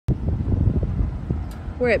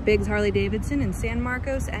We're at Biggs Harley Davidson in San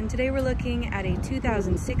Marcos, and today we're looking at a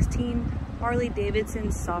 2016 Harley Davidson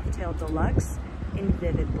Softail Deluxe in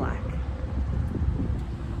vivid black.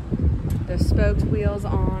 The spoked wheels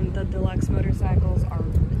on the deluxe motorcycles are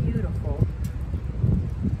beautiful.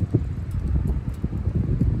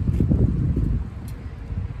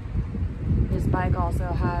 This bike also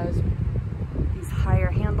has these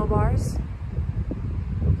higher handlebars.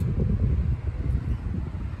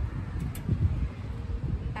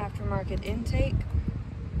 Aftermarket intake,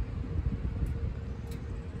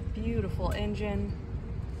 beautiful engine,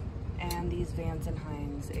 and these Vance &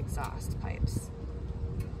 Hines exhaust pipes.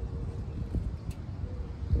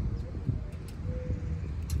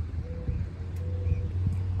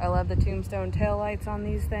 I love the tombstone taillights on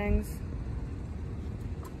these things.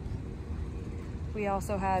 We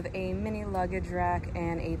also have a mini luggage rack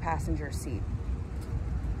and a passenger seat.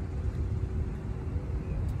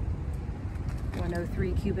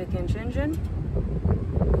 103 cubic inch engine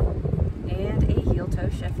and a heel toe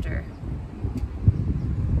shifter.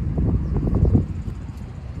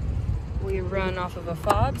 We run off of a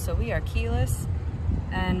fob, so we are keyless,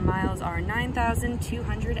 and miles are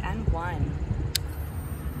 9,201.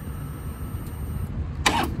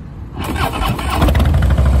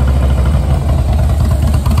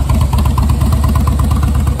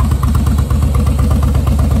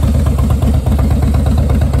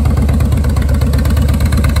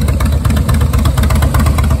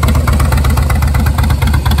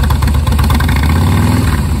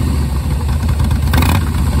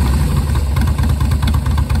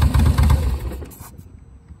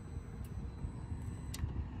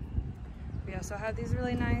 We also have these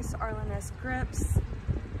really nice Arlen-esque grips.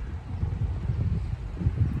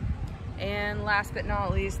 And last but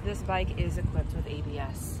not least, this bike is equipped with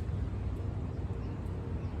ABS.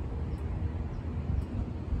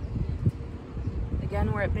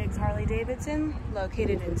 Again, we're at Biggs Harley Davidson,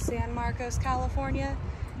 located in San Marcos, California,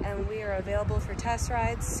 and we are available for test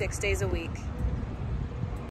rides 6 days a week.